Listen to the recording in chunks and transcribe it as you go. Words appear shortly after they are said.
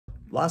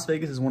Las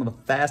Vegas is one of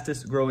the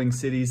fastest growing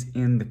cities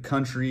in the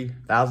country.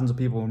 Thousands of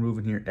people are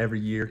moving here every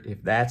year.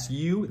 If that's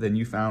you, then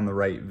you found the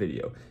right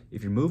video.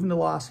 If you're moving to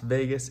Las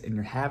Vegas and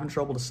you're having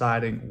trouble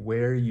deciding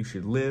where you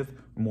should live,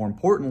 or more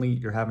importantly,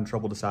 you're having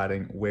trouble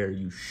deciding where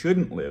you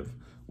shouldn't live,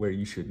 where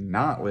you should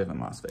not live in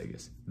Las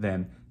Vegas,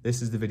 then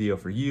this is the video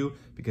for you,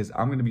 because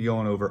I'm gonna be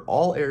going over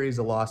all areas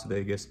of Las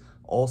Vegas,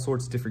 all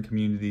sorts of different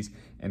communities,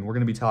 and we're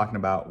gonna be talking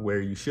about where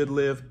you should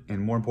live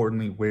and more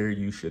importantly, where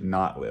you should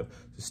not live.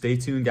 So stay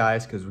tuned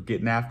guys, because we're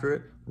getting after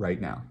it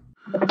right now.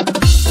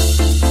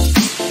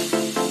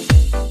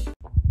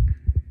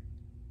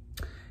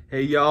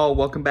 Hey y'all,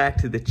 welcome back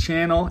to the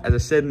channel. As I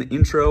said in the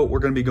intro, we're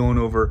gonna be going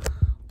over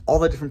all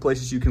the different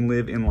places you can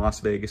live in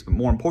Las Vegas, but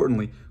more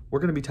importantly, we're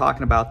gonna be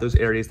talking about those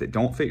areas that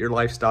don't fit your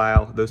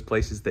lifestyle, those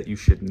places that you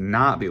should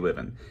not be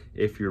living.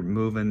 If you're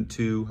moving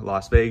to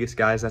Las Vegas,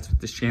 guys, that's what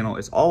this channel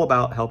is all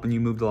about, helping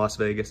you move to Las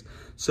Vegas.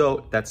 So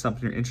if that's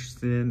something you're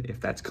interested in, if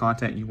that's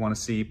content you wanna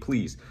see,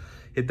 please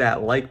hit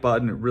that like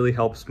button. It really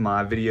helps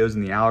my videos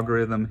in the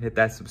algorithm. Hit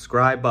that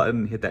subscribe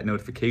button, hit that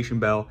notification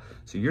bell,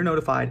 so you're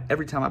notified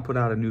every time I put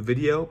out a new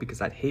video, because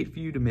I'd hate for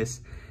you to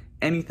miss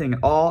anything at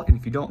all. And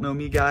if you don't know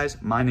me guys,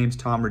 my name's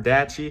Tom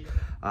Radachy.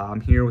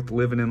 I'm here with the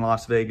Living in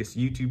Las Vegas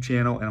YouTube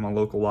channel, and I'm a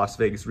local Las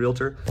Vegas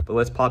realtor. But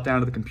let's pop down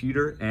to the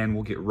computer and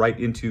we'll get right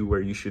into where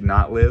you should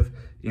not live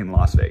in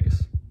Las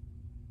Vegas.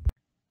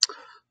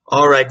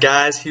 All right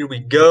guys, here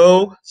we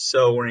go.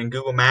 So we're in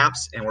Google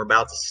Maps and we're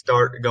about to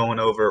start going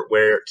over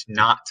where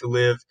not to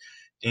live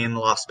in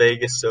Las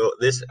Vegas. So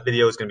this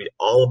video is going to be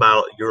all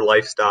about your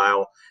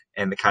lifestyle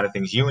and the kind of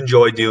things you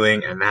enjoy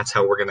doing, and that's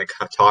how we're going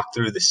to talk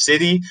through the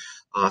city.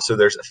 So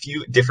there's a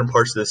few different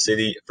parts of the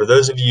city. For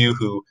those of you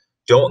who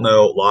don't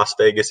know, Las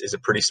Vegas is a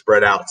pretty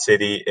spread out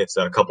city. It's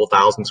a couple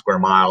thousand square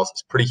miles.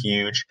 It's pretty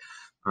huge.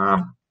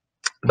 About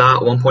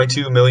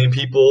 1.2 million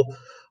people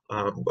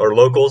are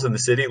locals in the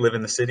city, live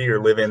in the city,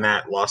 or live in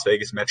that Las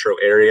Vegas metro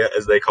area,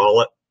 as they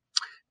call it.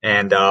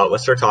 And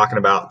let's start talking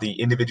about the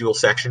individual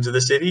sections of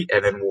the city,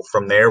 and then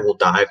from there we'll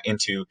dive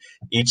into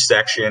each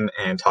section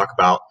and talk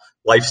about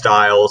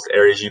lifestyles,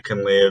 areas you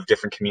can live,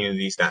 different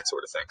communities, that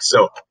sort of thing.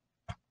 So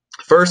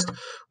first,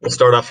 we'll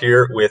start off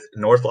here with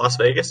North Las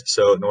Vegas.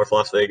 So North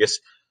Las Vegas,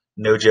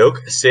 no joke,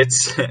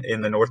 sits in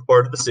the north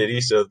part of the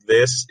city. So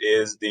this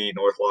is the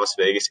North Las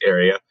Vegas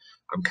area.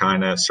 I'm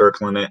kind of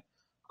circling it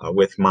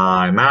with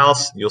my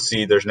mouse. You'll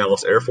see there's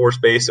Nellis Air Force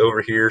Base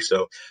over here.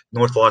 So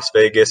North Las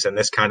Vegas and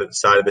this kind of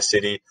side of the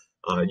city,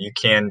 you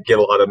can get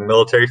a lot of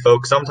military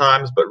folks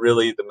sometimes, but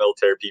really the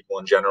military people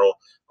in general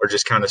are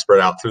just kind of spread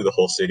out through the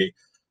whole city.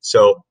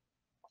 So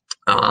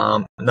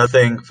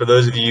nothing, for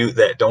those of you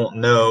that don't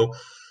know,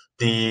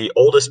 the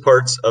oldest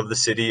parts of the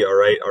city, all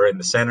right, are in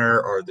the center,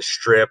 or the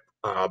strip,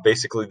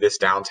 basically this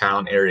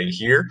downtown area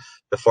here.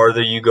 The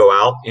farther you go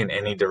out in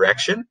any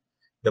direction,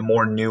 the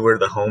more newer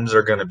the homes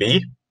are going to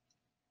be,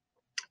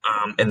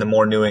 and the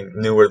more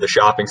newer the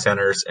shopping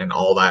centers and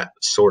all that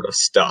sort of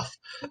stuff.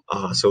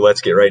 So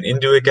let's get right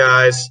into it,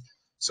 guys.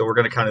 So we're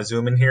going to kind of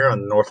zoom in here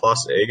on the North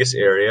Las Vegas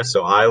area.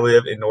 So I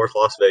live in North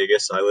Las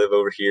Vegas. I live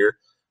over here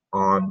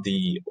on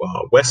the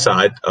west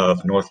side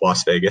of North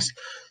Las Vegas.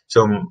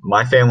 So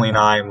my family and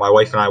I, my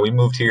wife and I, we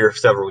moved here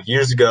several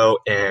years ago,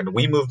 and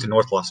we moved to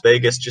North Las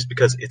Vegas just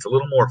because it's a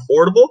little more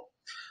affordable.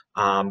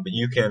 But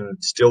you can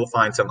still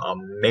find some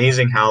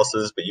amazing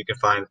houses, but you can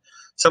find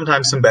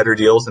sometimes some better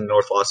deals in the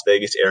North Las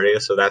Vegas area.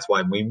 So that's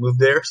why we moved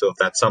there. So if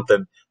that's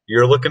something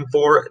you're looking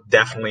for,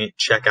 definitely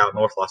check out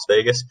North Las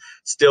Vegas.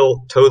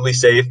 Still totally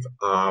safe.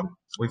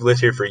 We've lived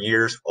here for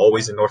years,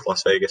 always in North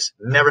Las Vegas.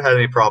 Never had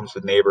any problems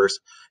with neighbors.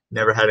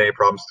 Never had any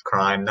problems with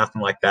crime,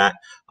 nothing like that.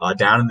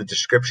 Down in the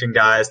description,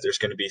 guys, there's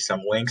going to be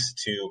some links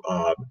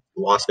to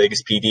Las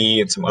Vegas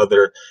PD and some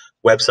other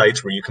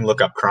websites where you can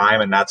look up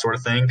crime and that sort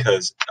of thing,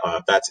 because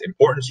that's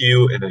important to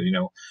you. And you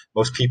know,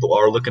 most people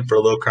are looking for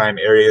low crime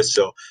areas.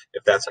 So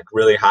if that's like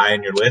really high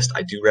on your list,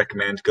 I do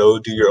recommend go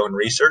do your own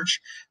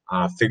research,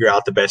 figure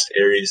out the best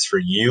areas for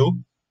you,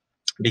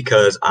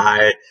 because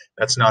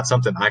that's not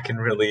something I can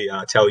really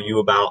tell you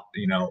about,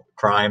 you know,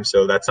 crime.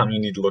 So that's something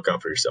you need to look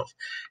up for yourself.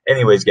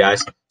 Anyways,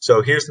 guys,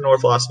 so here's the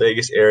North Las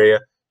Vegas area.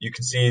 You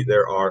can see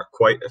there are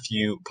quite a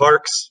few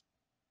parks,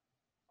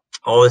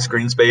 all this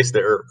green space.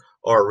 There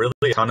are really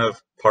a ton of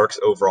parks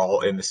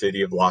overall in the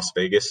city of Las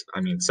Vegas.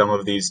 I mean, some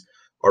of these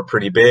are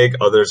pretty big,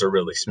 others are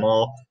really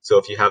small. So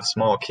if you have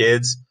small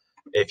kids,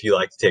 if you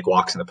like to take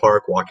walks in the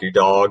park, walk your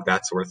dog,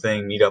 that sort of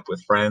thing, meet up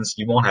with friends,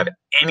 you won't have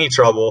any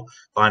trouble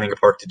finding a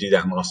park to do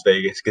that in Las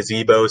Vegas.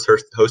 Gazebos,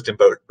 hosting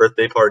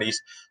birthday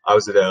parties. I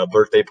was at a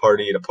birthday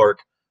party at a park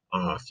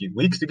a few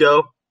weeks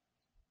ago,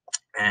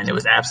 and it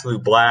was an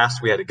absolute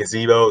blast. We had a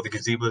gazebo. The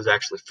gazebo is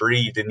actually free.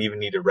 You didn't even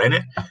need to rent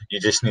it. You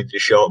just needed to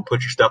show up and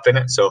put your stuff in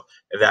it. So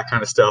if that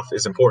kind of stuff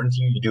is important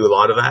to you, you do a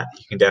lot of that.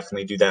 You can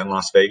definitely do that in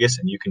Las Vegas,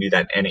 and you can do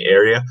that in any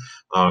area,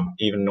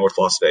 even North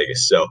Las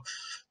Vegas. So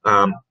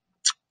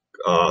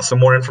some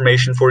more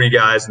information for you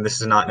guys, and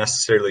this is not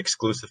necessarily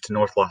exclusive to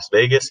North Las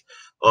Vegas.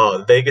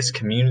 Vegas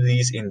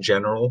communities in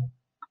general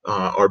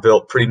are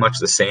built pretty much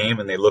the same,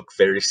 and they look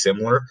very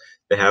similar.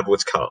 They have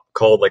what's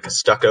called like a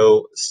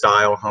stucco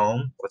style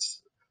home.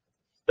 What's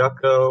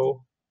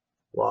stucco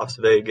Las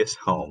Vegas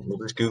home? We'll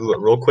just Google it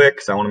real quick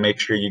because I want to make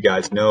sure you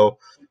guys know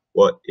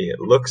what it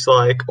looks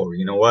like. Or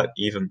you know what,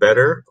 even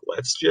better,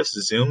 let's just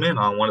zoom in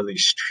on one of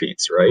these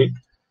streets, right?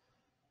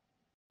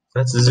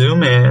 Let's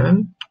zoom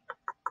in.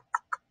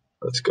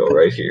 Let's go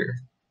right here.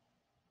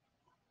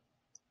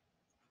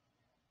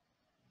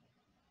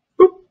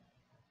 Boop.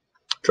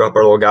 Drop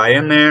our little guy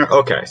in there.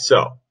 Okay,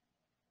 so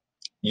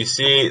you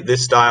see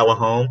this style of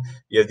home.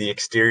 You have the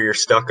exterior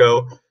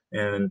stucco,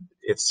 and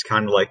it's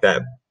kind of like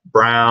that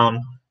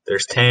brown.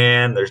 There's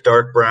tan, there's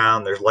dark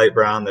brown, there's light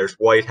brown, there's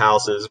white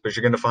houses, but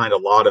you're going to find a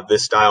lot of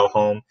this style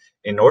home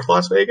in North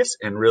Las Vegas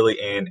and really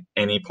in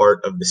any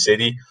part of the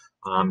city.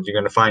 You're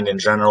going to find in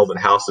general that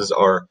houses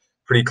are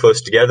pretty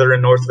close together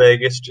in North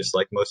Vegas, just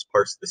like most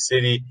parts of the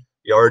city.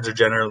 Yards are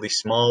generally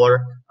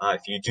smaller.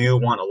 If you do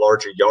want a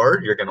larger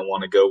yard, you're going to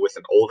want to go with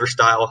an older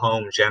style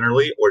home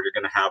generally, or you're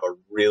going to have a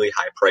really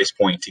high price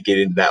point to get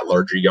into that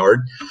larger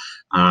yard.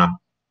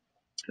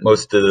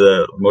 Most of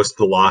the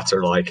lots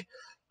are like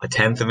a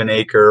tenth of an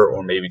acre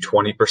or maybe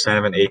 20%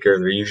 of an acre.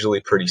 They're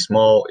usually pretty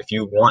small. If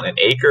you want an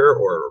acre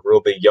or a real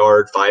big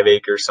yard, 5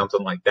 acres,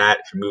 something like that,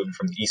 if you're moving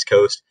from the East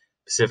Coast,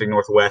 Pacific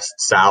Northwest,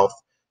 South,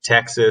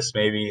 Texas,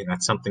 maybe, and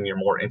that's something you're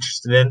more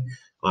interested in,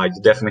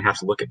 you definitely have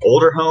to look at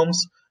older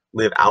homes,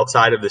 live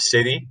outside of the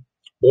city,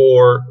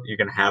 or you're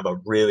going to have a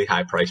really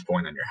high price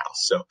point on your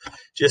house. So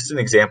just an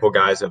example,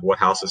 guys, of what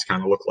houses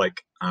kind of look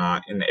like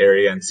in the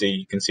area. And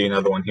you can see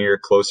another one here,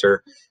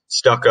 closer,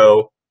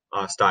 stucco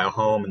style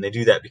home. And they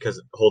do that because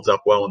it holds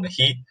up well in the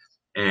heat.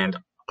 And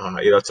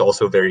it's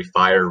also very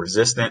fire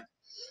resistant.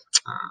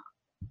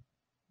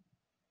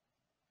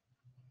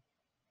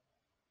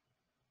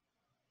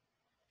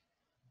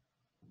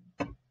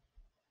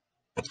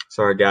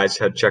 Sorry, guys,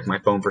 had to check my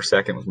phone for a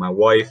second with my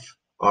wife.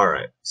 All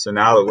right, so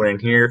now that we're in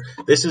here,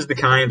 this is the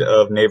kind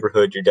of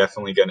neighborhood you're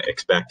definitely going to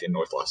expect in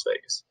North Las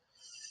Vegas.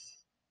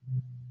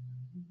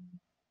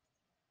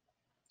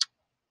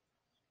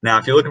 Now,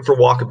 if you're looking for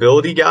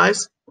walkability,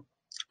 guys,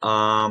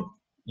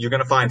 you're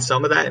going to find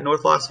some of that in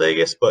North Las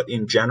Vegas, but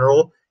in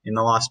general, in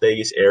the Las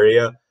Vegas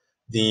area,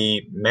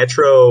 the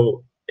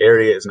metro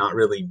area is not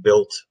really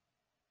built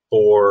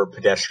for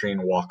pedestrian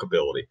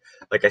walkability.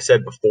 Like I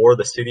said before,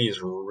 the city is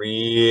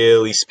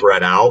really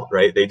spread out,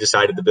 right? They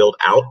decided to build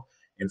out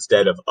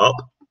instead of up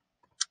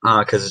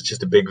because it's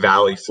just a big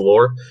valley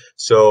floor.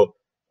 So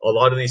a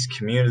lot of these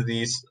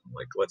communities,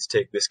 like let's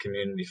take this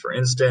community for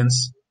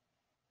instance,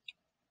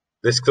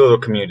 this little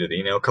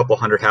community, a couple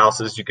hundred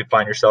houses, you could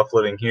find yourself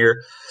living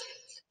here.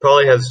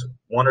 Probably has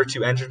 1 or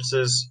 2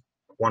 entrances,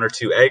 1 or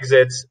 2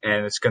 exits,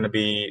 and it's going to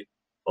be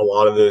a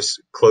lot of those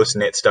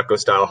close-knit stucco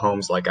style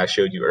homes like I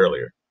showed you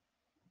earlier.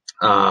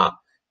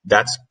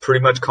 That's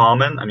pretty much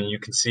common. I mean, you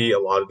can see a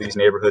lot of these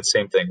neighborhoods,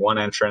 same thing, 1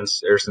 entrance,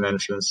 there's an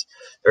entrance.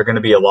 There are going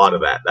to be a lot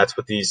of that. That's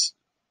what these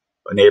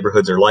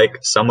neighborhoods are like.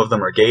 Some of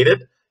them are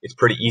gated. It's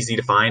pretty easy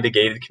to find a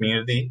gated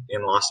community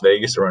in Las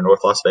Vegas or in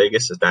North Las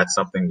Vegas if that's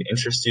something that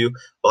interests you.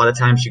 A lot of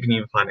times you can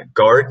even find a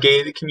guard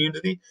gated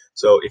community.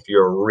 So if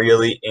you're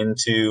really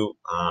into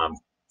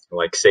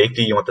like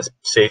safety, you want the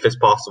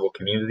safest possible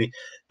community,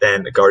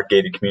 then a guard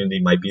gated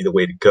community might be the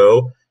way to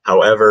go.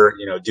 However,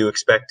 do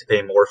expect to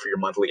pay more for your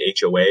monthly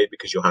HOA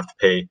because you'll have to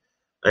pay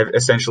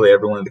essentially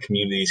everyone in the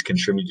community is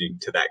contributing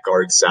to that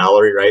guard's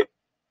salary, right?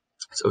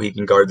 So he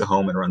can guard the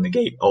home and run the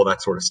gate, all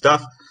that sort of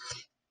stuff.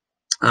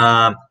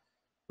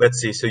 Let's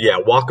see. So yeah,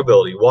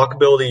 walkability.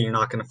 Walkability, you're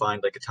not going to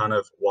find like a ton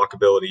of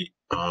walkability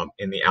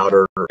in the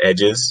outer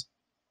edges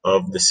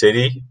of the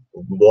city.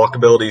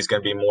 Walkability is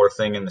going to be more a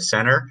thing in the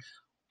center,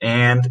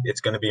 and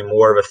it's going to be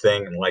more of a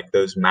thing in like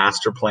those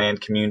master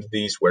planned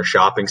communities where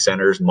shopping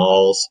centers,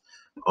 malls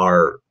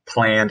are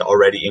planned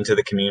already into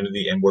the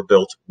community and were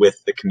built with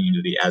the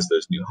community as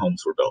those new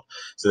homes were built.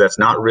 So that's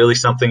not really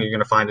something you're going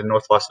to find in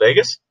North Las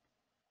Vegas.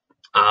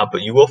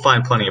 But you will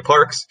find plenty of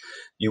parks.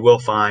 You will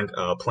find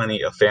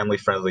plenty of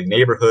family-friendly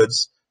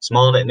neighborhoods,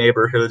 small knit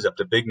neighborhoods up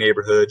to big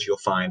neighborhoods. You'll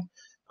find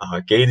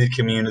gated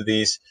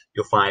communities.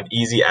 You'll find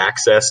easy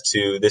access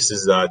to, this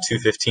is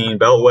 215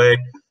 Beltway.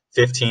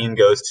 15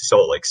 goes to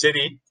Salt Lake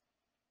City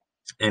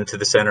into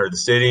the center of the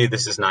city.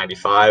 This is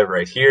 95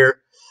 right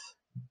here.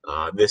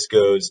 This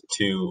goes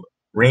to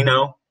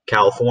Reno,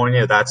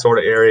 California, that sort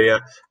of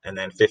area. And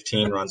then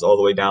 15 runs all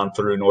the way down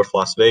through North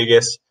Las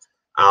Vegas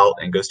out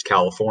and goes to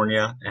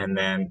California. And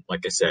then,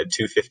 like I said,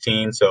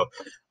 215. So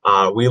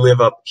we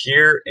live up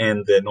here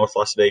in the North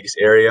Las Vegas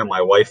area.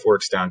 My wife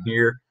works down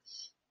here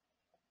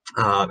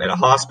at a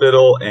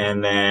hospital.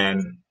 And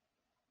then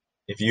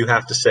if you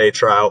have to say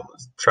travel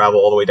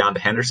all the way down to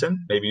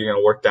Henderson, maybe you're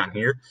going to work down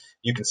here,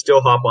 you can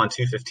still hop on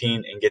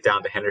 215 and get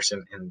down to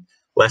Henderson in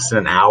less than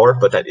an hour,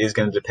 but that is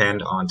going to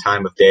depend on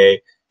time of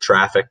day,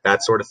 traffic,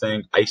 that sort of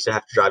thing. I used to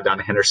have to drive down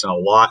to Henderson a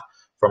lot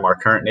from our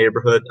current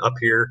neighborhood up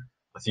here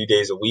a few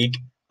days a week.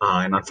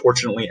 And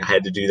unfortunately, I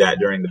had to do that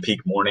during the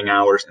peak morning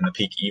hours and the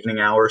peak evening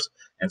hours.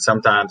 And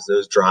sometimes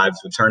those drives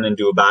would turn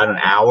into about an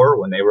hour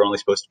when they were only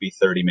supposed to be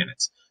 30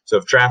 minutes. So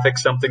if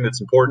traffic's something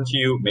that's important to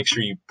you, make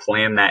sure you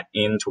plan that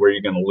into where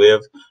you're going to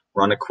live.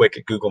 Run a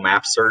quick Google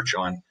Maps search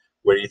on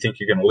where you think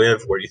you're going to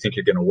live, where you think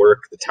you're going to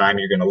work, the time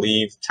you're going to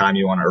leave, the time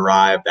you want to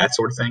arrive, that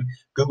sort of thing.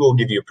 Google will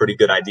give you a pretty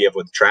good idea of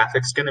what the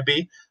traffic's going to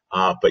be.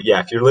 But yeah,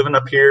 if you're living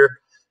up here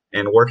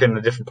and working in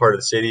a different part of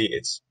the city,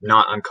 it's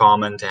not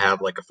uncommon to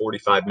have like a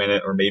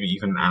 45-minute or maybe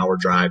even an hour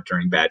drive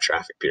during bad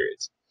traffic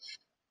periods.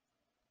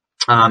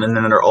 And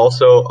then there are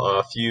also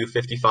a few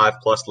 55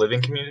 plus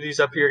living communities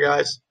up here,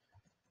 guys.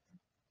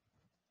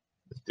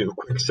 Let's do a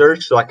quick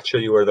search so I can show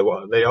you where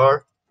they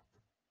are.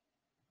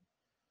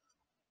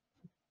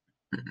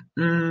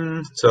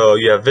 So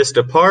you have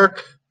Vista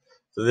Park.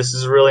 So this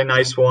is a really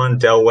nice one.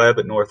 Del Webb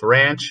at North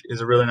Ranch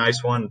is a really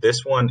nice one.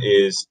 This one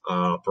is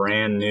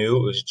brand new.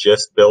 It was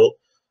just built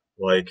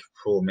like,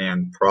 oh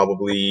man,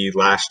 probably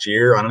last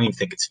year. I don't even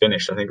think it's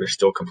finished. I think they're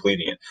still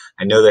completing it.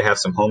 I know they have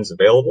some homes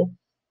available,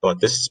 but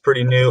this is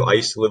pretty new. I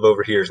used to live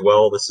over here as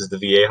well. This is the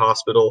VA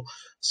hospital.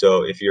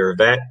 So if you're a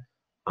vet,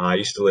 I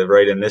used to live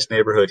right in this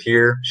neighborhood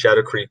here.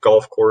 Shadow Creek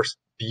Golf Course.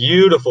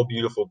 Beautiful,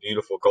 beautiful,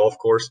 beautiful golf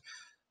course.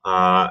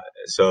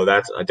 So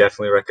I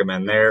definitely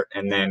recommend there.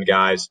 And then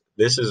guys,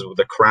 this is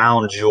the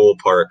crown jewel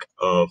park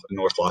of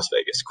North Las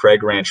Vegas,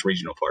 Craig Ranch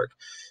Regional Park.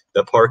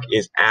 The park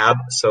is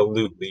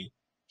absolutely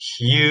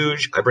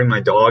huge. I bring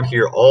my dog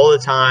here all the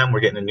time.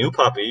 We're getting a new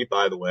puppy,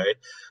 by the way.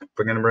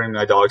 We're going to bring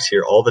my dogs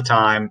here all the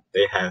time.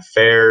 They have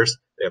fairs.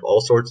 They have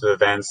all sorts of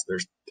events.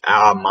 There's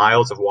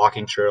miles of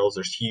walking trails.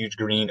 There's huge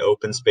green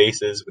open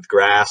spaces with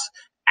grass,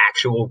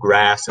 actual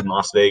grass in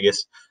Las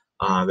Vegas.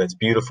 That's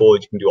beautiful.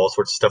 You can do all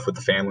sorts of stuff with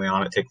the family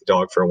on it, take the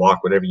dog for a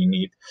walk, whatever you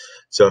need.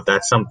 So if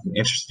that's something that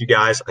interests you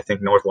guys, I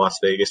think North Las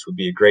Vegas would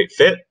be a great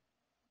fit.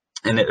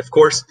 And then, of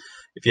course,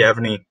 if you have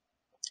any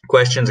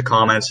questions or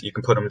comments, you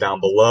can put them down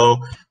below,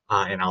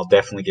 and I'll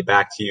definitely get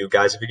back to you.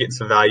 Guys, if you're getting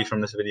some value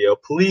from this video,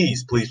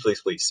 please, please,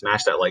 please, please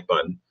smash that like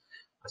button.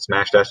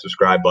 Smash that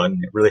subscribe button.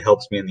 It really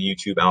helps me in the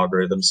YouTube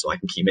algorithm so I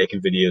can keep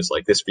making videos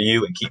like this for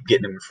you and keep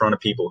getting them in front of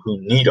people who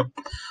need them.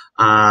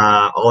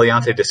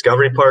 Aliante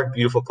Discovery Park,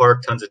 beautiful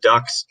park, tons of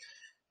ducks.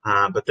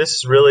 But this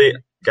is really,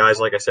 guys,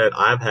 like I said,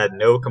 I've had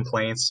no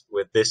complaints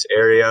with this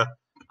area.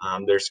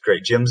 There's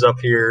great gyms up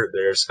here.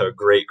 There's a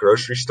great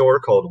grocery store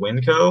called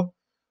Winco,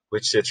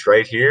 which sits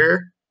right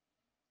here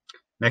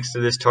next to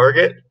this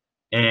Target.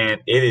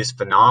 And it is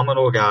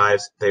phenomenal,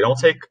 guys. They don't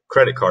take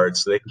credit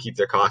cards, so they can keep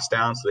their costs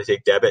down. So they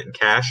take debit and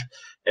cash.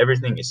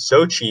 Everything is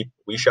so cheap.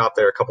 We shop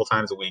there a couple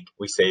times a week.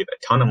 We save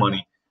a ton of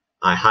money.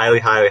 I highly,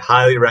 highly,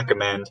 highly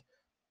recommend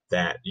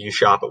that you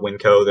shop at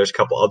Winco. There's a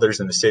couple others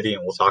in the city,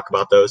 and we'll talk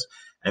about those.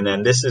 And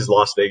then this is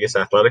Las Vegas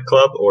Athletic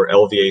Club, or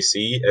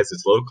LVAC, as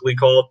it's locally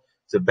called.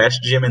 It's the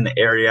best gym in the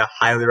area.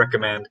 Highly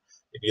recommend.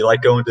 If you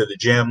like going to the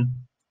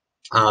gym,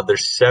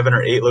 there's 7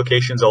 or 8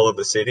 locations all over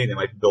the city. They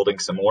might be building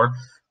some more.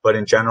 But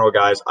in general,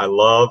 guys, I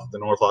love the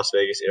North Las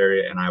Vegas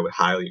area, and I would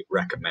highly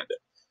recommend it.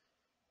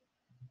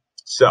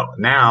 So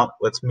now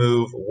let's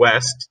move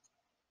west.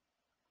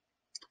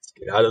 Let's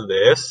get out of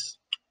this.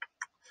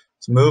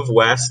 Let's move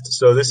west.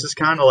 So this is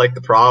kind of like the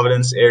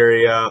Providence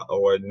area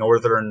or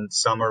northern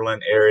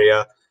Summerlin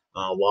area.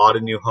 A lot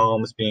of new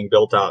homes being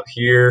built out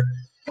here.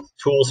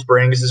 Tool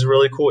Springs is a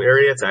really cool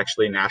area. It's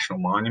actually a national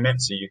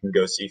monument, so you can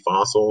go see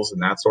fossils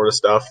and that sort of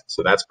stuff.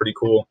 So that's pretty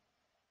cool.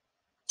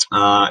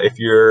 If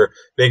you're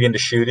big into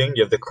shooting,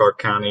 you have the Clark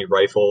County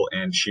Rifle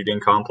and Shooting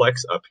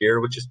Complex up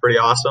here, which is pretty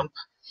awesome.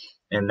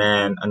 And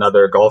then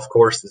another golf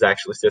course that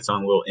actually sits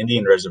on a little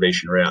Indian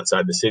reservation right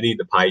outside the city,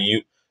 the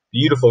Paiute.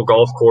 Beautiful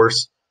golf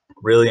course,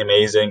 really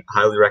amazing.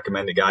 Highly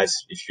recommend it, guys.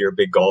 If you're a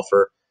big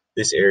golfer,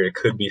 this area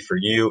could be for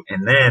you.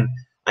 And then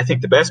I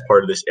think the best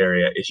part of this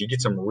area is you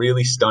get some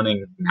really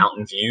stunning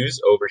mountain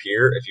views over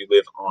here if you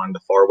live on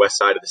the far west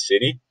side of the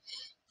city.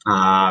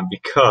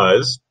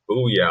 Because,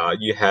 oh yeah,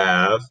 you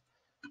have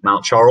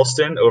Mount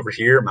Charleston over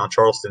here. Mount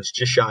Charleston's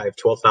just shy of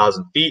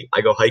 12,000 feet. I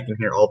go hiking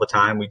here all the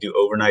time. We do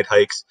overnight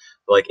hikes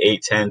for like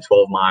 8, 10,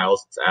 12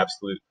 miles. It's an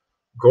absolute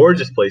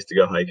gorgeous place to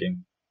go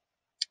hiking.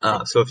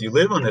 So if you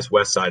live on this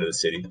west side of the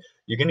city,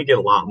 you're going to get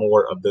a lot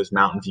more of those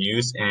mountain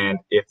views. And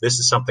if this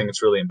is something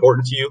that's really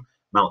important to you,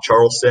 Mount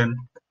Charleston,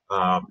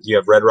 you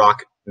have Red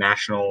Rock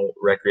National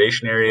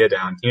Recreation Area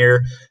down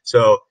here.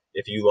 So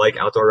if you like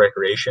outdoor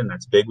recreation,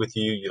 that's big with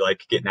you. You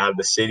like getting out of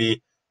the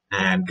city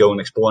and going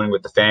exploring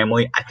with the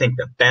family. I think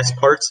the best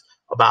parts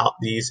about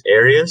these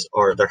areas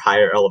are their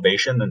higher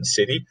elevation than the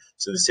city.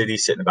 So the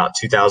city's sitting about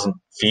 2,000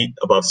 feet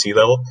above sea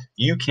level.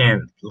 You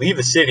can leave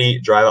the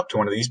city, drive up to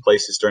one of these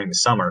places during the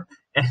summer,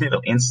 and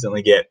it'll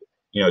instantly get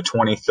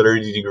 20,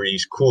 30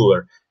 degrees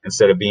cooler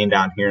instead of being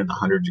down here in the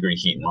 100-degree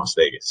heat in Las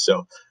Vegas.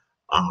 So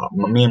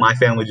me and my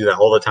family do that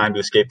all the time to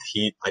escape the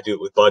heat. I do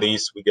it with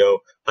buddies. We go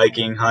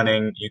hiking,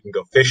 hunting. You can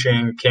go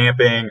fishing,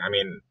 camping. I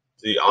mean,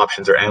 the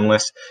options are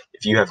endless.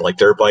 If you have like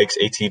dirt bikes,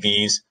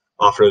 ATVs,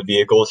 off-road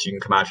vehicles, you can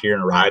come out here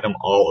and ride them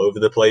all over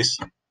the place.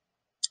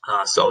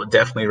 So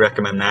definitely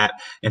recommend that.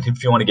 And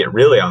if you want to get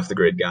really off the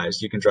grid,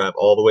 guys, you can drive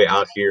all the way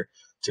out here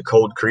to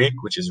Cold Creek,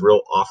 which is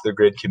real off the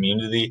grid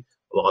community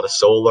a lot of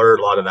solar,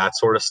 a lot of that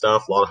sort of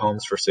stuff, a lot of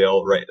homes for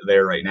sale right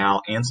there right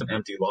now, and some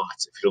empty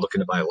lots if you're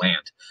looking to buy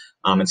land.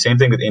 And same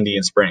thing with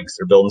Indian Springs.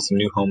 They're building some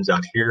new homes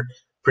out here,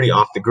 pretty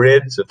off the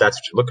grid. So if that's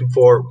what you're looking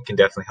for, we can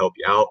definitely help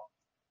you out.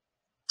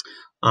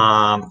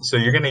 So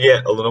you're going to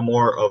get a little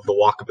more of the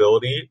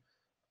walkability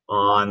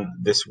on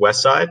this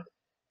west side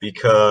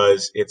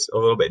because it's a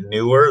little bit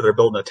newer. They're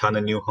building a ton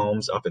of new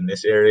homes up in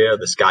this area.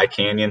 The Sky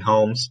Canyon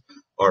homes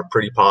are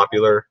pretty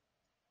popular,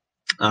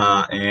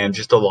 and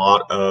just a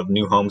lot of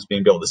new homes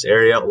being built in this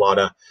area. A lot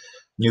of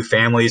new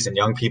families and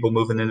young people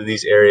moving into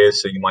these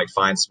areas, so you might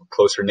find some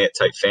closer knit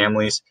type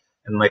families.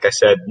 And like I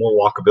said, more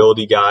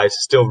walkability, guys.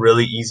 Still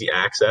really easy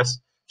access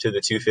to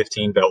the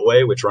 215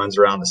 Beltway, which runs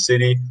around the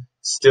city.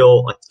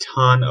 Still a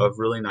ton of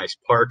really nice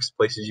parks,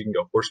 places you can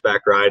go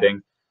horseback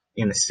riding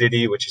in the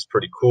city, which is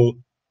pretty cool.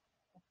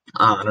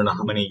 I don't know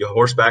how many you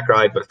horseback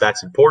ride, but if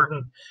that's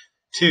important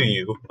to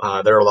you,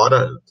 there are a lot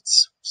of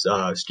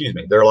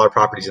there are a lot of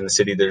properties in the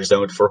city that are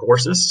zoned for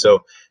horses, so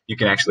you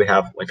can actually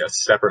have like a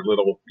separate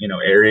little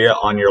area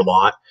on your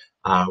lot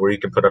where you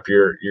can put up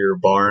your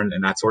barn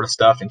and that sort of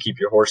stuff and keep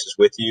your horses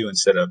with you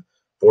instead of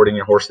boarding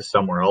your horses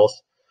somewhere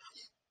else.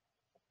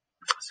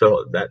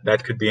 So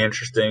that could be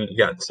interesting. You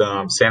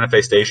got Santa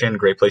Fe Station,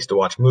 great place to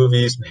watch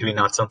movies. Maybe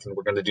not something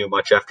we're going to do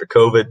much after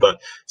COVID,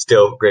 but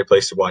still great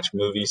place to watch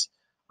movies.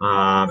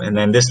 And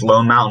then this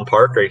Lone Mountain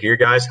Park right here,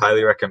 guys,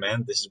 highly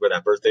recommend. This is where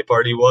that birthday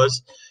party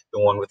was, the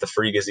one with the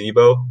free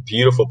gazebo.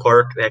 Beautiful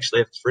park. They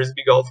actually have a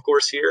frisbee golf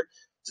course here.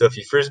 So if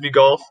you frisbee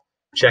golf,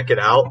 check it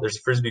out. There's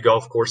frisbee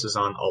golf courses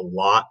on a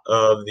lot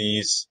of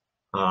these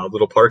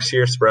little parks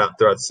here spread out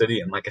throughout the city.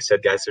 And like I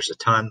said, guys, there's a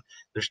ton.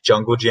 There's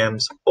jungle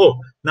gyms. Oh,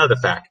 another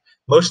fact.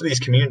 Most of these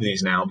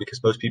communities now,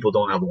 because most people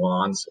don't have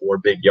lawns or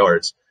big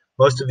yards,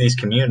 most of these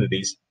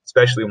communities,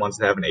 especially ones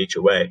that have an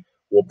HOA,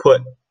 will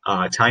put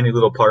tiny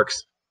little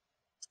parks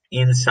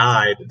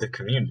inside the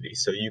community.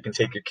 So you can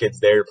take your kids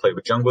there to play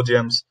with jungle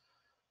gyms.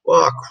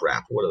 Oh,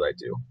 crap. What did I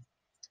do?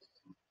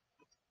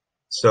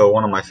 So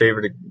one of my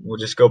favorite, we'll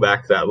just go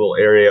back to that little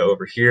area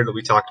over here that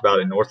we talked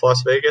about in North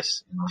Las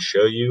Vegas, and I'll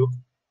show you.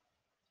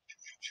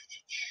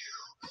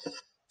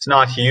 It's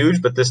not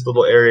huge, but this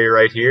little area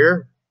right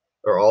here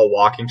are all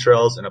walking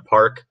trails in a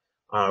park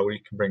where you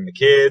can bring the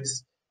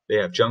kids. They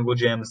have jungle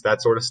gyms,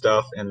 that sort of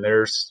stuff, and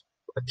there's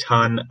a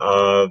ton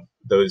of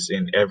those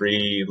in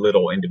every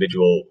little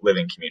individual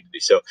living community.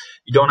 So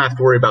you don't have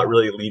to worry about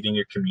really leaving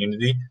your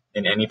community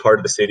in any part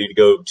of the city to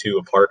go to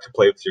a park to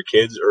play with your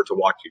kids or to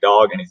walk your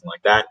dog, anything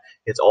like that.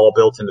 It's all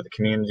built into the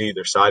community.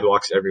 There's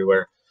sidewalks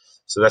everywhere.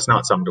 So that's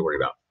not something to worry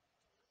about.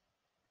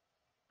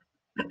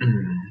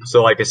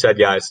 So like I said,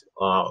 guys,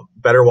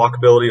 better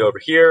walkability over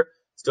here.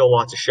 Still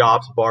lots of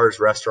shops, bars,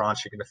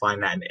 restaurants. You're going to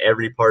find that in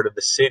every part of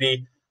the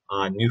city.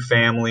 New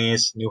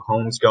families, new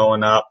homes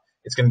going up.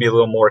 It's going to be a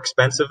little more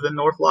expensive than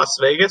North Las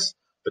Vegas,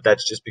 but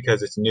that's just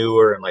because it's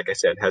newer and, like I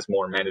said, has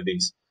more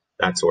amenities,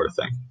 that sort of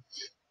thing.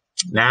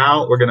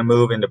 Now we're going to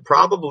move into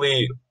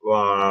probably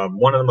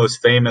one of the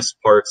most famous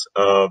parts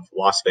of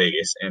Las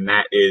Vegas, and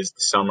that is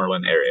the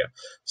Summerlin area.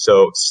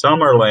 So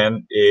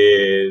Summerlin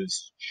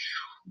is,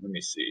 let me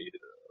see,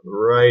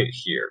 right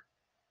here.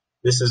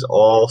 This is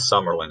all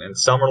Summerlin, and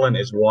Summerlin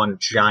is one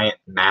giant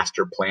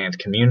master planned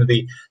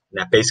community,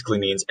 and that basically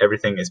means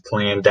everything is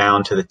planned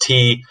down to the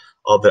T.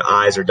 All the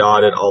I's are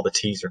dotted, all the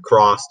T's are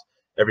crossed.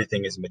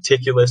 Everything is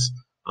meticulous.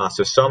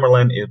 So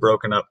Summerlin is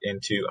broken up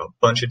into a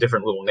bunch of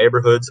different little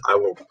neighborhoods. I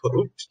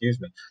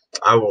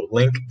will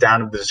link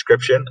down in the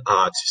description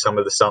to some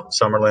of the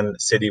Summerlin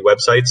city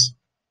websites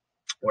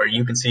where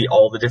you can see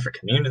all the different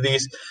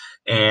communities,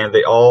 and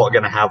they all are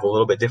going to have a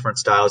little bit different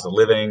styles of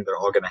living. They're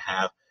all going to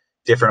have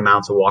different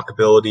amounts of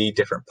walkability,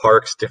 different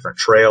parks, different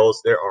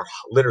trails. There are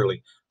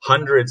literally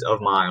hundreds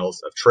of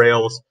miles of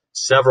trails,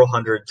 several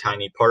hundred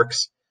tiny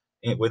parks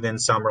within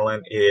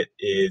Summerlin. It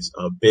is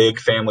a big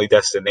family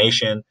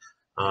destination.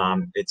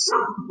 It's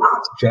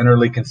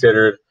generally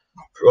considered,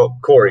 oh,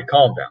 Corey,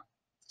 calm down.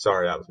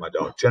 Sorry, that was my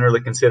dog.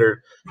 Generally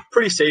considered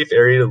pretty safe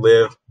area to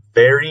live.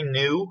 Very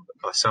new.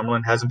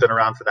 Summerlin hasn't been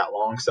around for that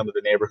long. Some of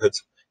the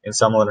neighborhoods in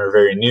Summerlin are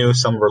very new.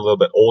 Some are a little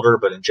bit older,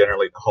 but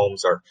generally the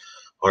homes are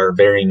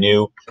very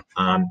new.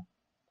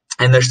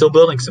 And they're still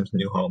building some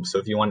new homes. So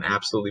if you want an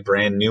absolutely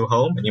brand new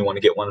home and you want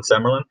to get one in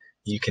Summerlin,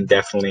 you can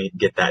definitely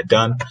get that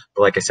done.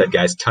 But like I said,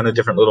 guys, ton of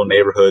different little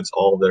neighborhoods,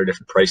 all of their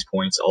different price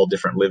points, all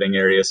different living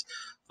areas.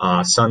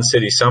 Sun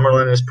City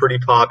Summerlin is pretty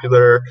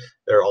popular.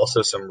 There are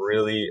also some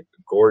really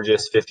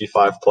gorgeous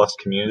 55 plus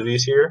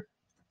communities here.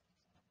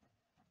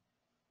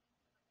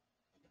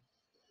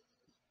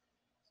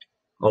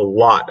 A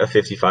lot of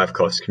 55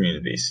 plus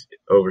communities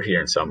over here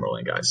in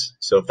Summerlin, guys.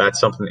 So if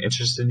that's something that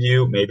interested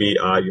you, maybe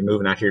you're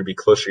moving out here to be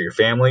closer to your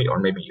family, or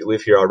maybe you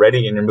live here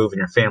already and you're moving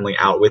your family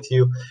out with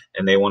you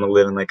and they want to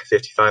live in like a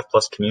 55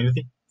 plus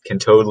community, can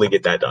totally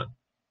get that done.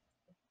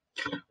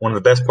 One of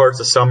the best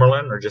parts of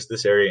Summerlin, or just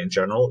this area in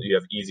general, you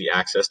have easy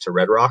access to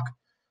Red Rock.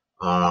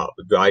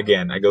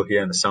 Again, I go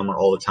here in the summer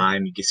all the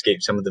time. You can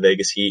escape some of the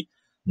Vegas heat,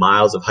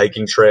 miles of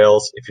hiking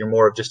trails. If you're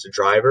more of just a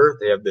driver,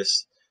 they have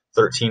this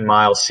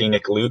 13-mile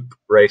scenic loop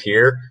right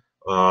here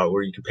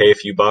where you can pay a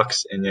few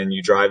bucks and then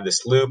you drive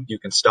this loop. You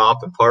can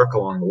stop and park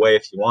along the way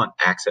if you want,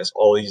 access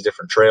all these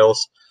different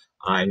trails,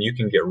 and you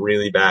can get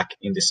really back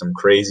into some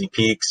crazy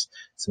peaks,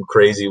 some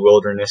crazy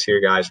wilderness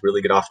here, guys.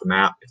 Really get off the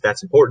map. If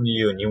that's important to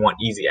you and you want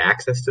easy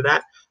access to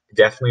that,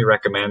 definitely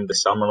recommend the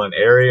Summerlin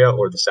area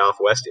or the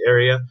Southwest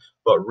area.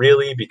 But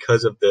really,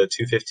 because of the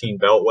 215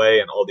 Beltway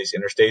and all these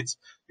interstates,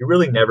 you're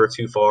really never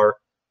too far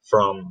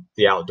from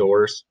the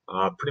outdoors.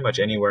 Pretty much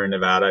anywhere in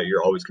Nevada,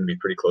 you're always going to be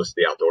pretty close to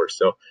the outdoors.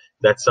 So if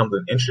that's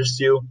something that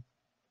interests you,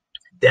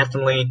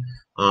 definitely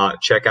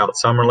check out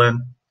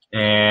Summerlin.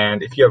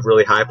 And if you have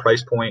really high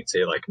price points,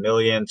 say like $1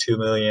 million, $2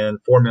 million,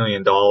 $4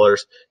 million,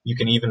 you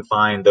can even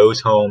find those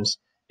homes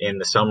in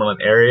the Summerlin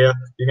area.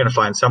 You're going to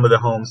find some of the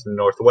homes in the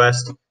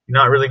Northwest. You're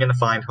not really going to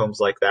find homes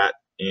like that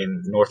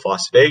in North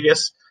Las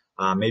Vegas.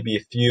 Maybe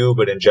a few,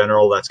 but in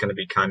general, that's going to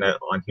be kind of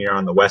on here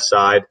on the west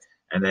side,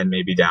 and then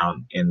maybe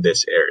down in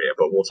this area.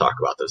 But we'll talk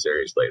about those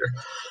areas later.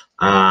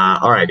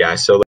 All right,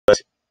 guys. So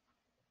let's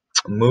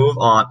move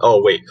on.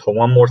 Oh, wait.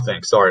 One more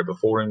thing. Sorry,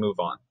 before we move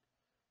on.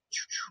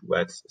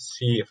 Let's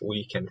see if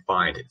we can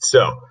find it.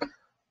 So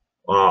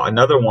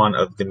another one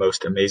of the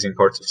most amazing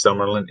parts of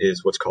Summerlin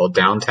is what's called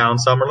downtown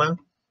Summerlin,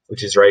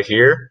 which is right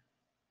here,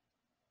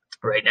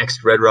 right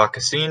next to Red Rock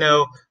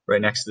Casino, right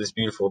next to this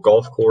beautiful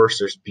golf course.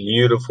 There's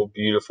beautiful,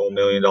 beautiful $1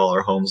 million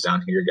homes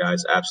down here,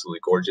 guys. Absolutely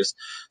gorgeous.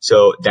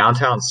 So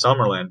downtown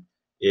Summerlin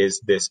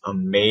is this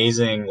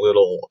amazing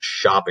little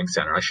shopping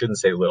center. I shouldn't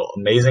say little,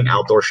 amazing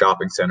outdoor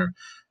shopping center.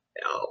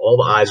 All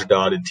the I's are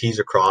dotted, T's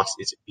are crossed.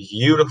 It's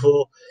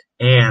beautiful,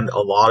 and a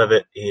lot of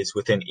it is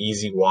within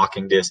easy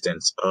walking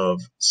distance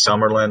of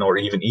Summerlin, or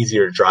even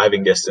easier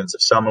driving distance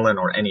of Summerlin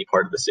or any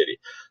part of the city.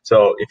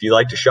 So if you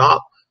like to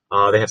shop,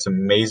 they have some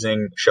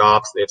amazing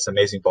shops. They have some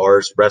amazing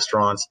bars,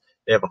 restaurants.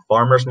 They have a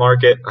farmer's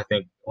market, I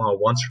think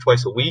once or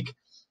twice a week,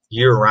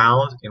 year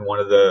round, in one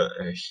of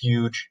the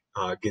huge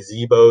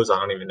gazebos. I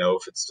don't even know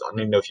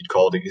if you'd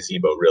call it a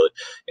gazebo, really,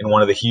 in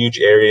one of the huge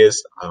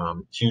areas,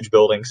 huge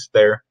buildings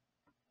there.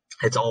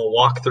 It's all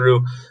walk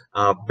through.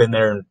 Been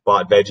there and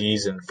bought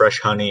veggies and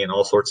fresh honey and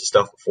all sorts of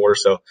stuff before.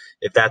 So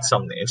if that's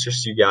something that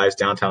interests you guys,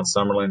 downtown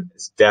Summerlin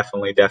is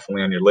definitely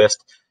on your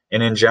list.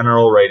 And in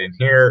general, right in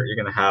here, you're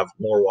going to have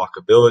more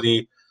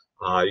walkability.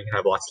 You can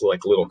have lots of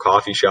like little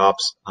coffee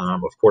shops.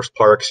 Of course,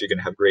 parks. You're going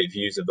to have great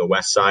views of the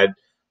west side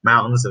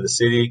mountains of the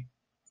city.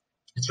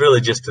 It's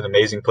really just an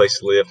amazing place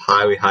to live.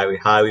 Highly, highly,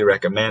 highly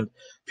recommend.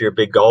 If you're a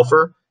big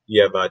golfer,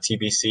 you have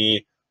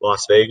TBC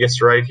Las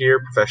Vegas right here,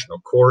 professional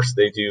course.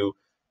 They do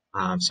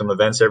some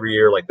events every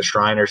year, like the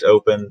Shriners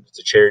Open. It's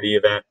a charity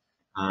event.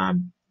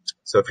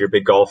 So if you're a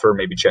big golfer,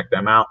 maybe check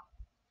them out.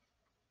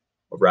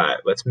 All right,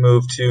 let's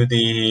move to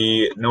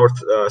the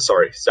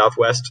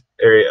southwest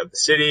area of the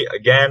city.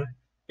 Again,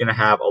 gonna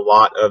have a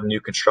lot of new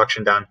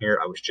construction down here.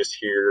 I was just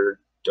here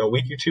a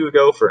week or two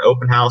ago for an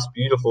open house.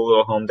 Beautiful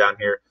little home down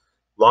here.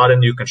 A lot of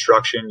new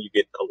construction. You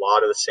get a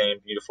lot of the same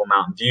beautiful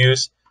mountain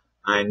views,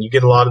 and you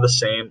get a lot of the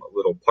same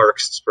little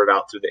parks spread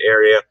out through the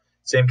area.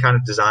 Same kind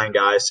of design,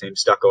 guys, same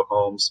stucco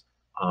homes,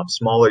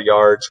 smaller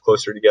yards,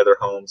 closer together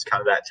homes, kind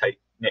of that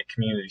tight-knit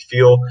community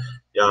feel.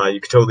 You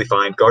can totally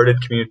find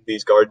guarded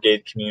communities,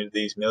 guard-gated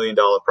communities, $1 million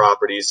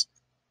properties,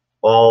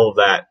 all of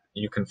that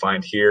you can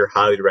find here.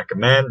 Highly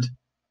recommend.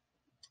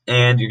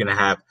 And you're going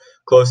to have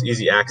close,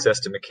 easy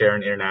access to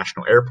McCarran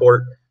International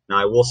Airport.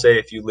 Now, I will say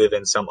if you live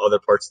in some other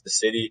parts of the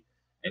city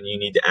and you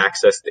need to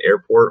access the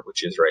airport,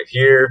 which is right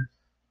here,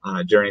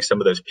 during some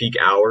of those peak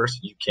hours,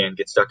 you can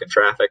get stuck in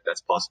traffic.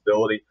 That's a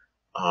possibility.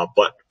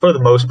 But for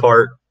the most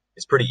part,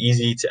 it's pretty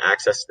easy to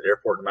access the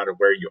airport no matter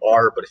where you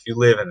are. But if you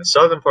live in the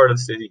southern part of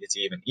the city, it's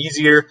even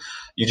easier.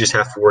 You just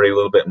have to worry a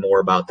little bit more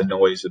about the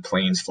noise of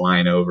planes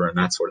flying over and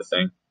that sort of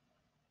thing.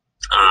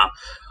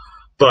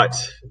 But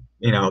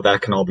that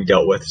can all be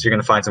dealt with. So you're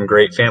going to find some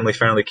great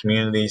family-friendly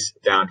communities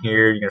down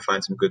here. You're going to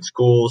find some good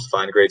schools,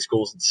 find great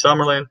schools in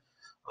Summerlin.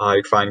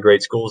 You can find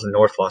great schools in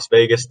North Las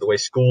Vegas. The way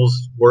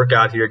schools work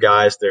out here,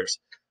 guys,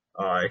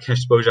 I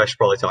suppose I should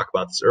probably talk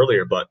about this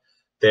earlier, but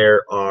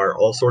there are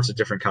all sorts of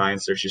different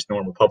kinds. There's just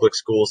normal public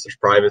schools. There's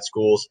private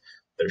schools.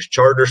 There's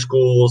charter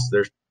schools.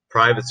 There's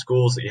private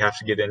schools that you have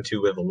to get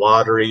into with a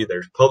lottery.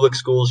 There's public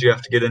schools you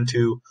have to get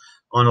into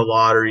on a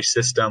lottery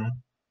system.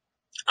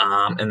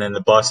 And then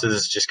the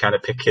buses just kind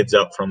of pick kids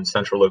up from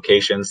central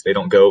locations. They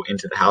don't go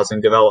into the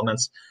housing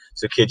developments.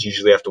 So kids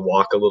usually have to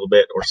walk a little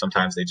bit, or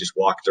sometimes they just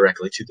walk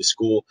directly to the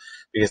school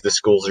because the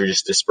schools are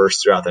just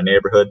dispersed throughout the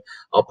neighborhood.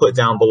 I'll put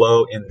down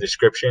below in the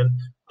description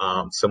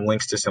some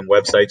links to some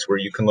websites where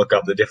you can look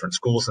up the different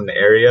schools in the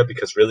area,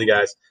 because really,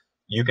 guys,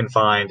 you can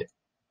find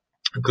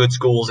good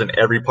schools in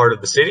every part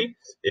of the city.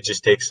 It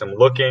just takes some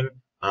looking,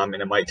 and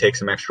it might take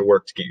some extra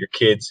work to get your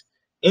kids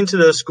into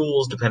those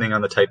schools, depending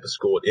on the type of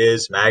school it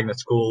is. Magnet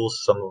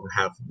schools, some of them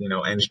have,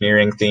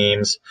 engineering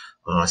themes,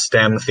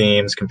 STEM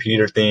themes,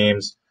 computer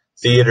themes,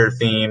 theater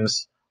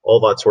themes, all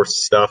that sorts of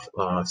stuff.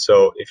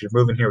 So if you're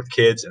moving here with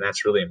kids and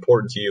that's really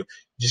important to you,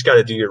 you just got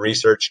to do your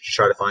research to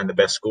try to find the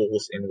best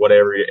schools in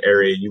whatever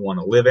area you want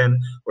to live in.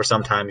 Or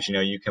sometimes,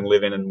 you can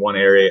live in one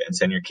area and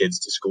send your kids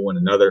to school in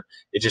another.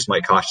 It just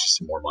might cost you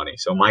some more money.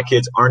 So my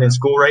kids aren't in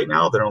school right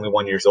now. They're only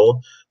 1 year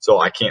old. So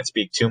I can't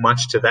speak too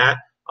much to that.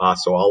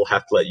 So I'll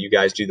have to let you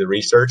guys do the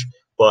research.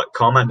 But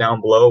comment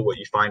down below what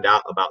you find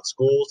out about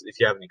schools. If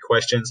you have any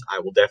questions,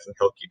 I will definitely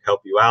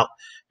help you out.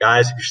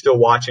 Guys, if you're still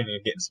watching and you're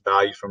getting some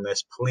value from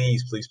this,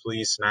 please, please,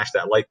 please smash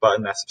that like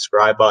button, that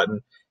subscribe button,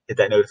 hit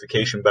that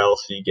notification bell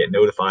so you get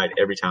notified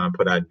every time I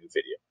put out a new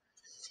video.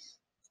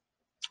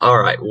 All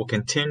right, we'll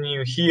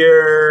continue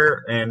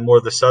here in more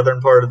of the southern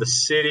part of the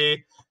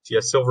city. So you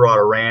have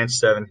Silverado Ranch,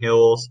 Seven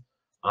Hills,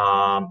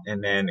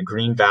 and then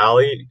Green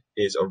Valley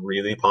is a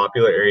really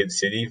popular area of the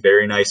city.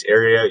 Very nice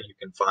area. You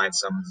can find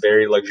some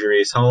very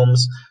luxurious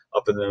homes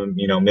up in the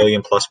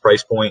million-plus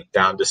price point,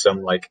 down to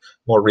some like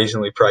more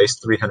reasonably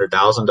priced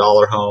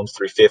 $300,000 homes,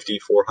 350,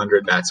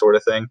 400, that sort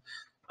of thing.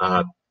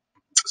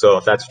 So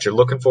if that's what you're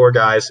looking for,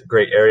 guys,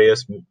 great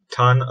areas.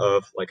 Ton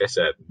of, like I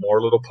said,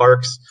 more little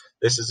parks.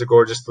 This is a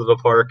gorgeous little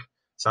park,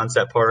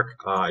 Sunset Park.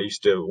 I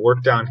used to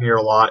work down here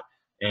a lot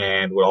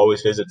and would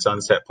always visit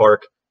Sunset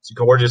Park. It's a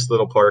gorgeous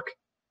little park.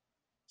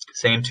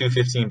 Same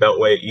 215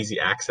 Beltway, easy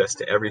access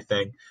to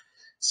everything.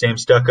 Same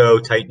stucco,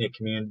 tight-knit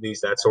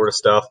communities, that sort of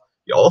stuff.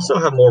 You also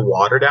have more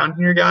water down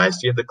here, guys.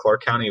 You have the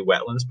Clark County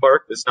Wetlands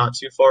Park that's not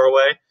too far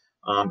away.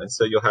 And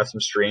so you'll have some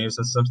streams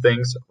and some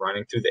things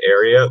running through the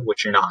area,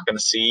 which you're not going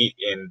to see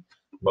in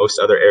most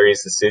other areas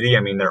of the city. I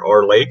mean, there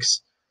are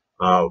lakes,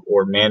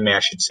 or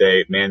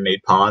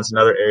man-made ponds in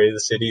other areas of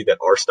the city that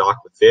are stocked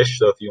with fish.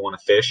 So if you want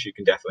to fish, you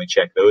can definitely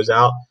check those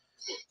out.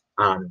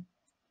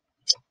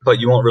 But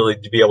you won't really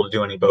be able to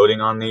do any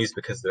boating on these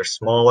because they're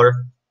smaller.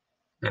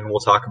 And we'll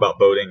talk about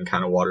boating and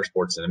kind of water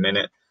sports in a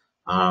minute.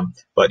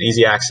 But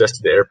easy access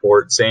to the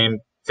airport, same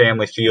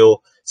family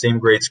feel, same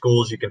great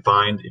schools you can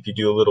find if you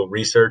do a little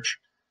research,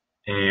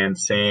 and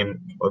same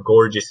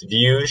gorgeous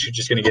views. You're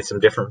just going to get some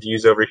different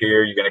views over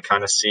here. You're going to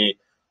kind of see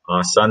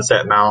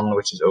Sunset Mountain,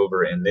 which is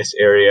over in this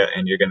area,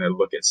 and you're going to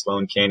look at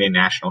Sloan Canyon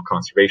National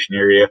Conservation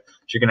Area.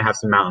 So you're going to have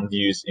some mountain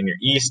views in your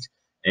east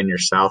and your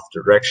south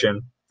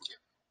direction.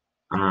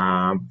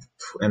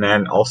 And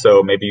then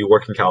also maybe you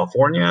work in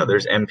California.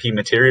 There's MP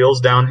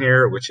Materials down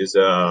here, which is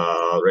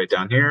right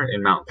down here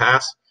in Mountain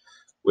Pass,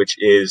 which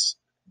is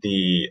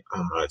the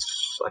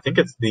I think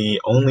it's the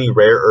only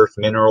rare earth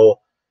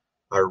mineral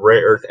or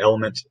rare earth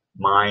element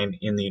mine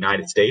in the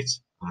United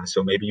States.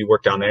 So maybe you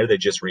work down there. They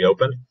just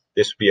reopened.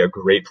 This would be a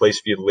great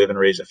place for you to live and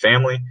raise a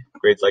family.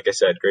 Great, like I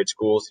said, great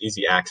schools,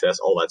 easy access,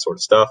 all that sort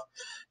of stuff.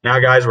 Now,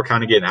 guys, we're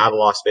kind of getting out of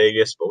Las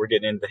Vegas, but we're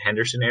getting into the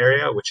Henderson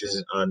area, which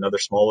is another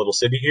small little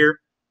city here.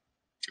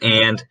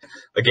 And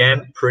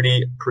again,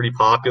 pretty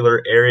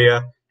popular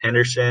area.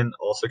 Henderson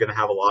also going to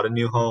have a lot of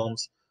new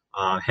homes.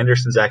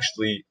 Henderson's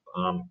actually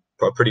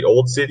a pretty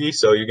old city,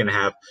 so you're going to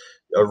have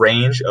a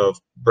range of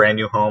brand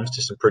new homes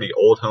to some pretty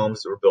old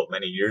homes that were built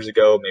many years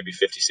ago, maybe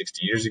 50,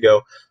 60 years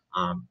ago.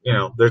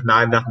 There's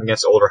nothing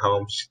against older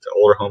homes. The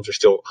older homes are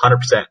still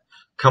 100%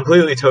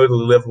 completely,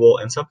 totally livable,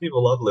 and some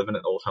people love living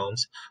in old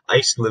homes. I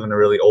used to live in a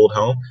really old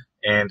home,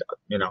 and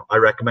I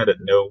recommend it.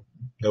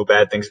 No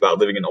bad things about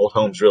living in old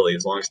homes, really,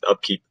 as long as the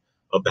upkeep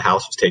of the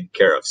house was taken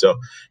care of. So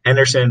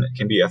Henderson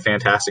can be a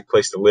fantastic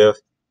place to live.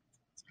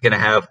 You're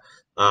going to have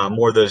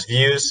more of those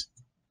views,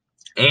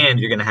 and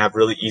you're going to have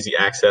really easy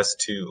access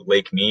to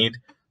Lake Mead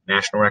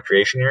National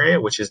Recreation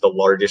Area, which is the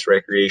largest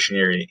recreation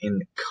area in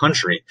the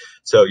country.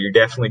 So you're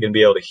definitely going to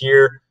be able to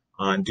hear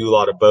and do a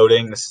lot of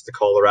boating. This is the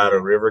Colorado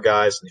River,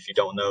 guys. And if you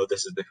don't know,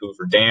 this is the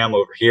Hoover Dam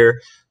over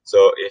here.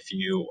 So if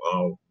you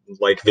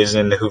like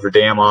visiting the Hoover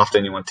Dam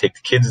often, you want to take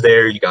the kids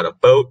there, you got a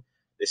boat.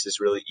 This is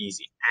really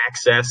easy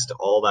access to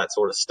all that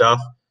sort of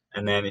stuff.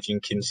 And then if you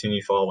can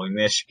continue following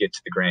this, you get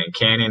to the Grand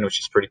Canyon, which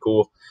is pretty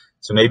cool.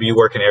 So maybe you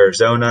work in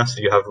Arizona,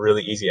 so you have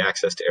really easy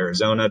access to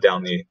Arizona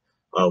down the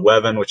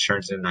 11, which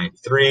turns into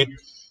 93.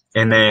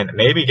 And then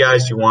maybe,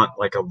 guys, you want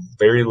like a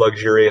very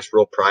luxurious,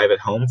 real private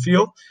home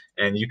feel,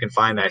 and you can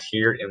find that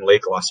here in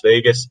Lake Las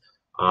Vegas.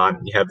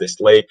 You have this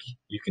lake.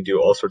 You can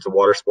do all sorts of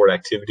water sport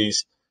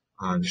activities.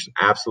 There's some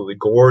absolutely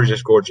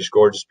gorgeous,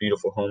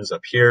 beautiful homes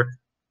up here,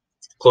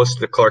 close to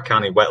the Clark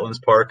County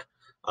Wetlands Park,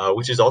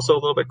 which is also a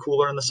little bit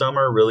cooler in the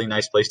summer. Really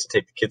nice place to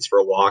take the kids for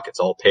a walk.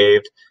 It's all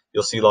paved.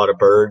 You'll see a lot of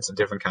birds and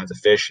different kinds of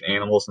fish and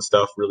animals and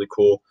stuff. Really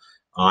cool.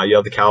 You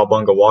have the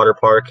Cowabunga Water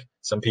Park.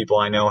 Some people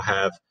I know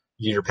have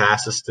year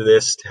passes to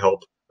this to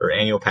help, or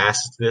annual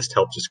passes to this to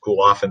help just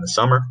cool off in the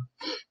summer.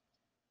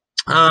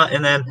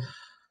 And then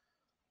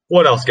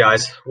what else,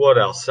 guys? What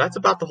else? That's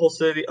about the whole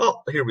city.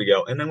 Oh, here we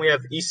go. And then we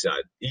have the east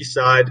side. East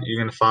side, you're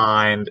going to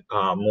find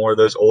more of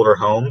those older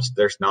homes.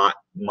 There's not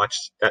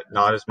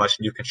as much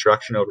new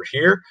construction over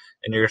here,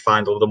 and you're going to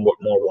find a little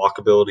more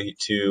walkability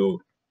to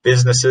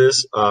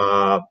businesses.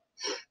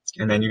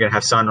 And then you're going to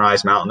have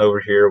Sunrise Mountain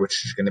over here,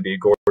 which is going to be a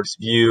gorgeous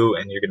view,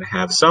 and you're going to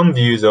have some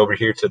views over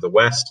here to the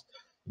west,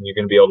 and you're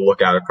going to be able to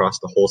look out across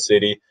the whole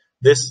city.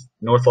 This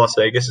North Las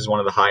Vegas is one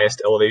of the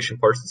highest elevation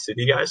parts of the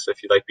city, guys. So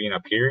if you like being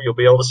up here, you'll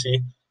be able to see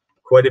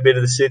quite a bit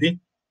of the city.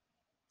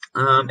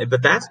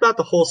 But that's about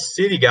the whole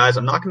city, guys.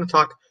 I'm not going to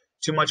talk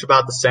too much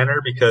about the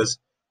center because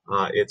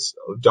it's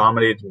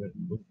dominated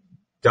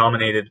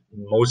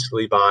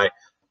mostly by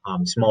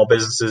small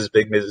businesses,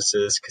 big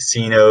businesses,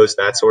 casinos,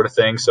 that sort of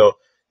thing. So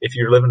if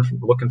you're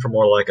looking for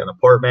more like an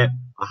apartment,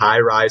 a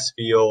high-rise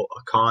feel,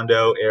 a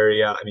condo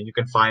area, I mean, you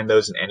can find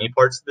those in any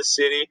parts of the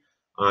city.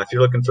 If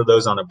you're looking for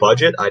those on a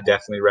budget, I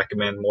definitely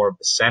recommend more of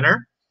the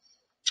center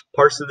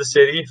parts of the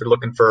city. If you're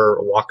looking for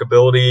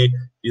walkability, if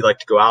you like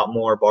to go out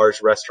more,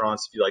 bars,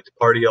 restaurants, if you like to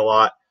party a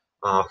lot,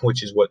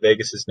 which is what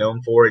Vegas is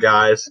known for,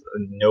 guys,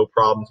 no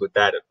problems with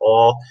that at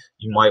all.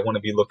 You might want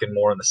to be looking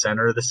more in the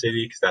center of the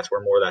city because that's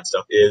where more of that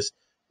stuff is.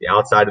 The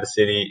outside of the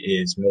city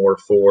is more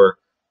for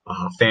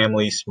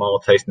families,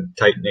 small,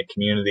 tight-knit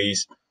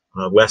communities,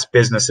 less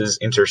businesses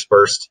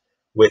interspersed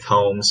with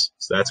homes.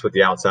 So that's what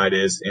the outside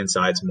is.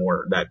 Inside's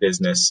more that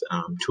business,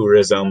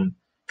 tourism,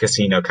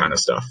 casino kind of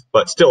stuff,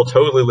 but still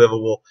totally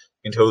livable.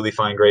 You can totally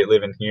find great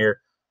living here.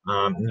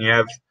 You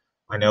have,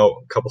 I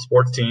know, a couple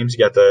sports teams. You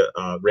got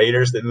the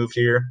Raiders that moved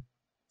here.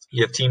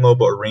 You have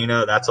T-Mobile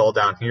Arena. That's all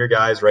down here,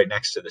 guys, right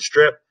next to the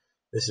Strip.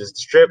 This is the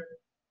Strip.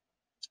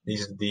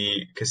 These are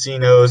the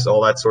casinos,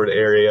 all that sort of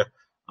area.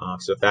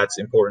 So if that's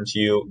important to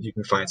you, you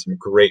can find some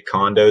great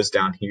condos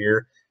down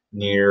here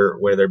near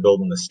where they're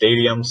building the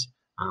stadiums.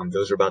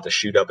 Those are about to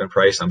shoot up in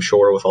price, I'm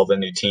sure, with all the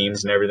new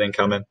teams and everything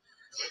coming.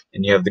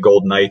 And you have the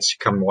Golden Knights.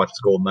 Come and watch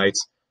the Golden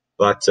Knights.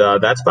 But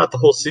that's about the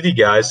whole city,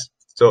 guys.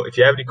 So if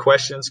you have any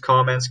questions,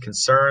 comments,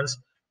 concerns,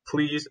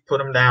 please put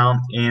them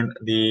down in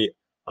the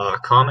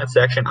comment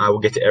section. I will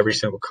get to every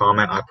single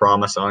comment. I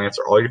promise I'll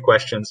answer all your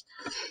questions.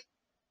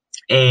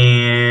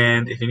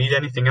 And if you need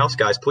anything else,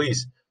 guys,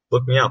 please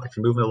look me up. If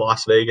you're moving to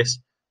Las Vegas,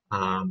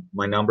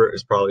 my number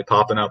is probably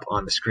popping up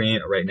on the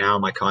screen right now.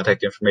 My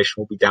contact information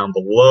will be down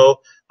below.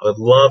 I would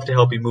love to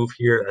help you move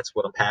here. That's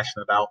what I'm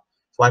passionate about.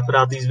 So I put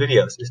out these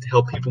videos is to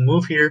help people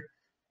move here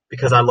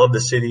because I love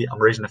the city.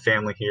 I'm raising a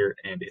family here,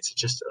 and it's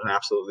just an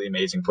absolutely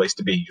amazing place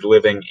to be. You're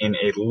living in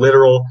a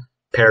literal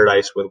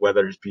paradise where the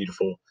weather is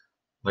beautiful,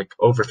 like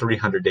over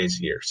 300 days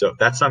a year. So if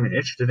that's something you're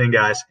interested in,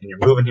 guys, and you're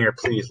moving here,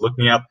 please look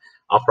me up.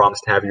 I'll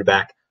promise to have your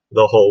back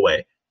the whole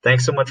way.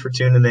 Thanks so much for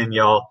tuning in,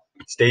 y'all.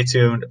 Stay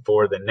tuned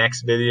for the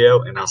next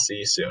video, and I'll see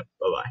you soon.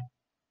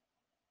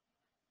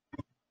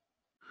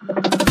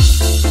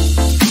 Bye-bye.